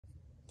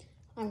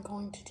I'm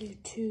going to do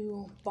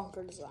 2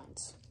 bunker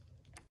designs.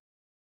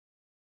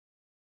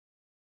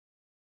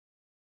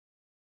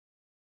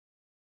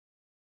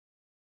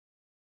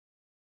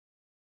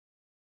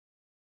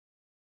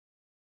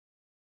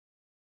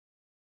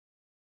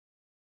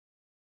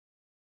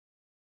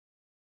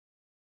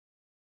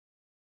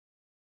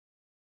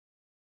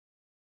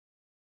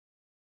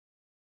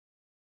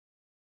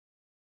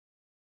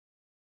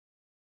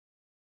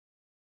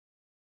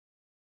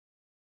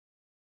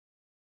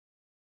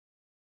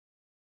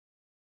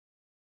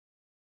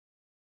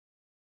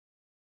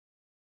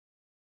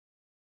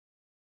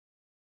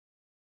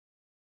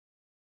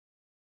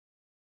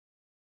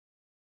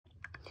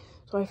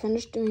 So I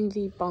finished doing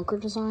the bunker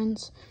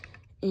designs,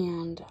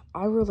 and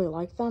I really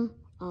like them.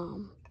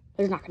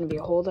 There's not going to be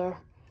a hole there.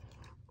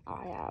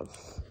 I have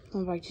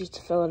one bike just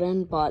to fill it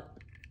in, but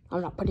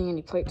I'm not putting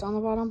any plates on the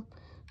bottom,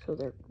 so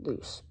they're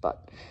loose.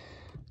 But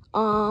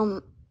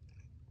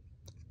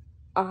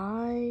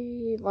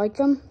I like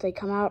them. They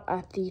come out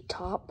at the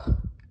top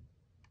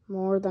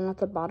more than at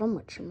the bottom,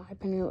 which in my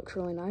opinion looks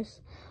really nice.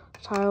 I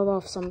tiled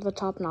off some of the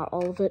top, not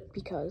all of it,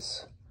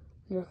 because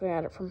when you're looking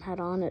at it from head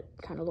on, it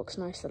kind of looks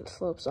nice that it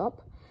slopes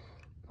up.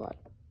 But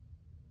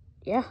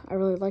yeah, I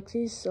really like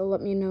these, so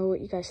let me know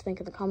what you guys think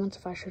in the comments,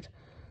 if I should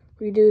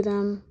redo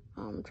them,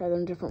 try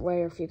them a different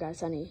way, or if you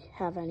guys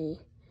have any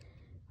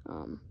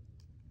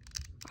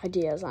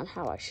ideas on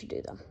how I should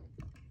do them.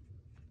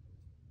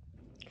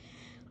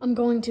 I'm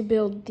going to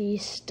build the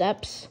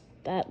steps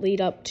that lead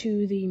up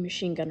to the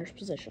machine gunner's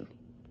position.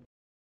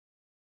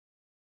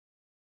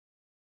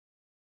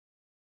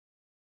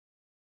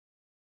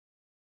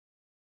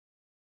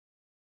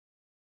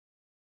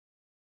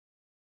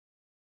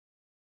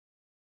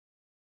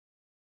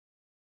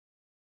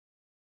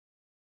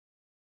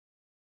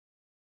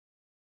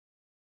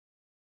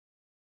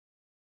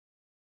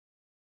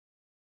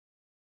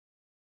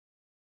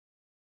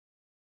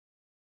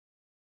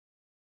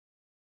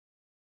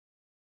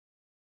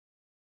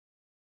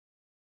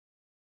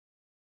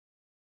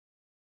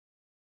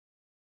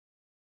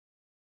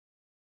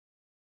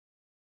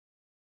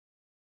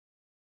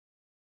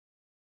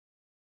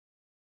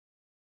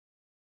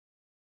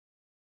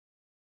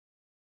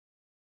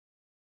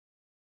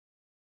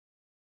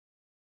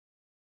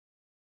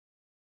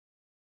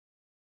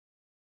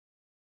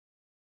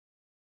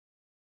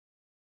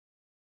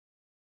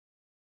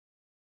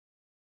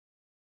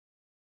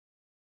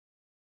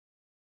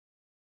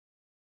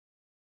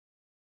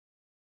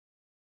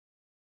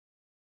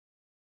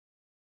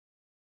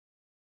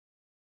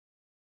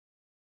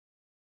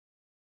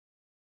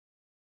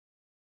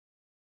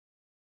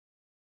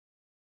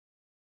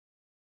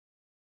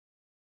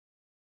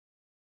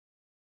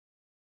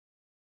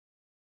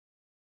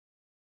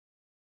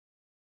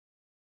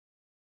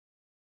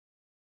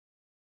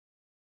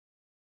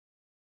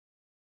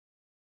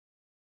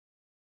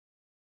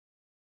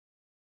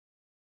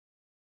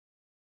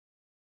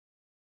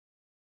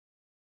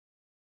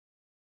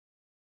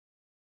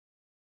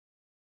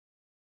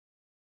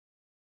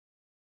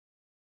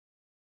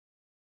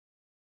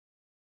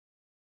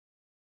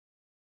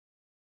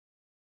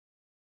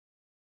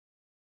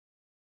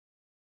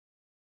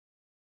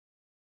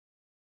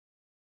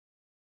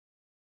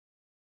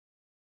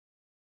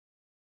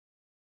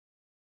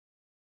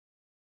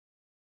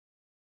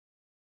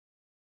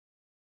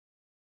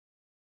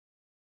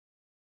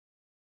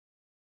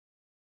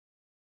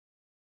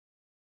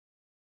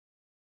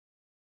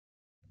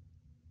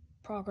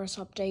 Progress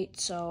update.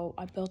 So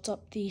I built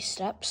up the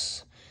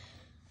steps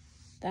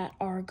that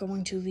are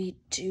going to lead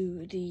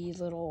to the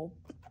little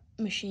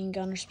machine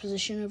gunner's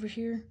position over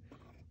here.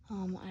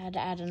 I had to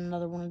add in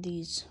another one of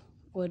these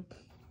wood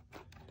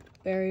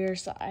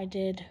barriers that I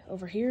did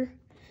over here.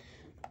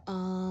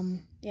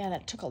 Yeah,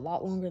 that took a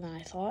lot longer than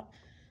I thought,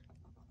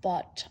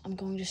 but I'm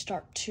going to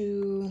start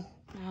to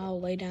now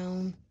lay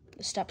down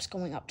the steps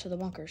going up to the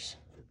bunkers.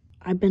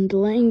 I've been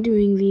delaying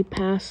doing the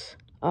pass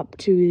up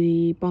to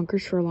the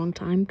bunkers for a long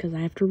time because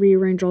I have to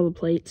rearrange all the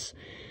plates,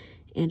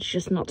 and it's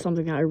just not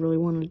something that I really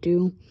want to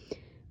do.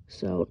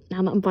 So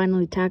now that I'm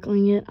finally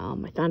tackling it,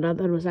 I found out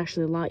that it was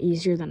actually a lot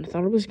easier than I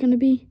thought it was going to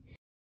be.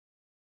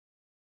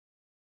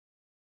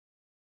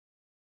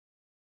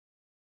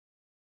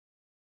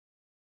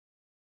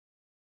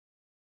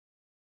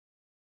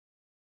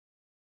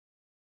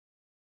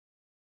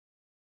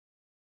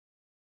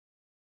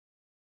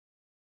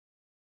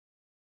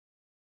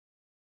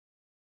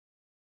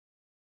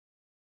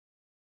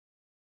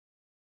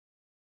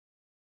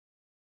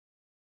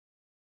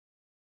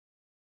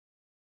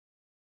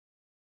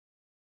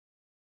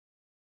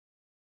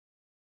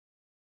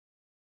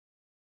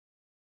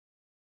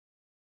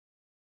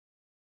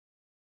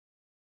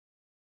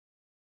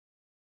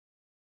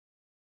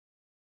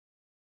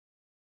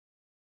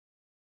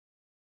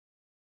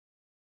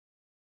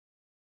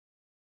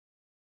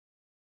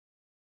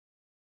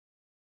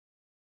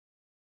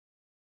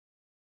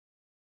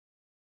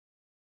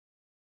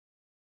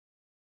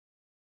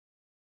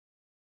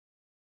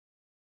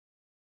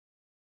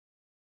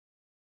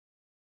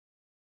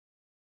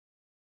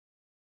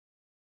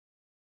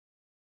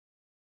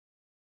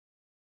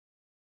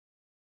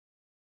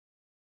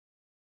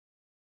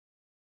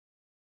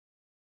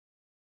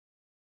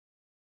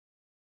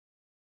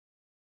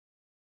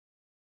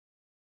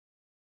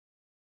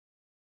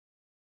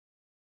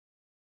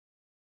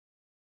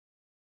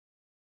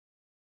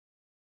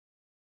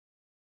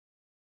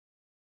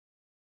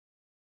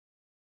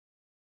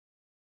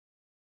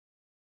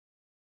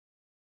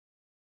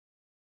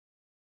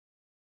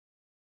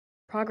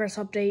 progress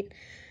update.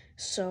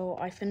 So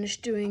I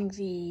finished doing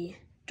the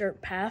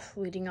dirt path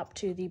leading up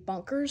to the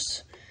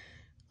bunkers.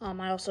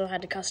 I also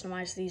had to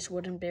customize these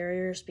wooden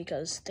barriers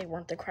because they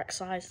weren't the correct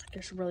size.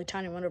 There's a really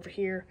tiny one over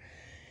here,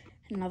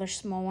 another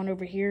small one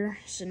over here.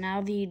 So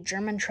now the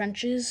German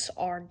trenches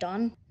are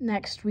done.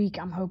 Next week,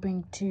 I'm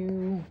hoping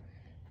to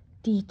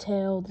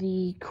detail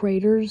the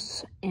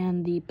craters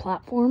and the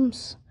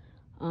platforms,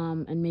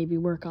 and maybe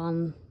work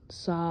on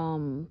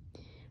some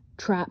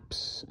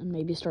traps and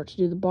maybe start to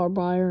do the barbed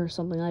wire or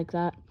something like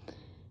that.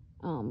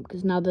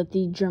 Because now that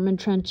the German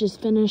trench is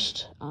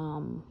finished,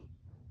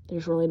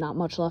 there's really not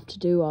much left to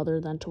do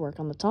other than to work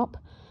on the top.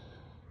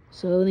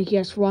 So thank you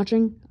guys for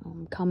watching.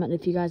 Comment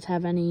if you guys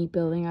have any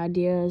building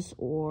ideas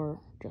or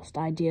just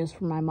ideas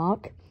for my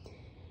mock.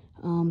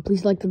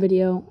 Please like the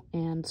video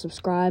and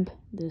subscribe.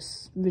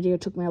 This video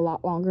took me a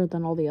lot longer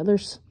than all the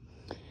others.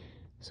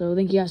 So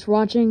thank you guys for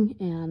watching,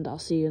 and I'll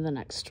see you in the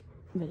next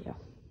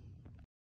video.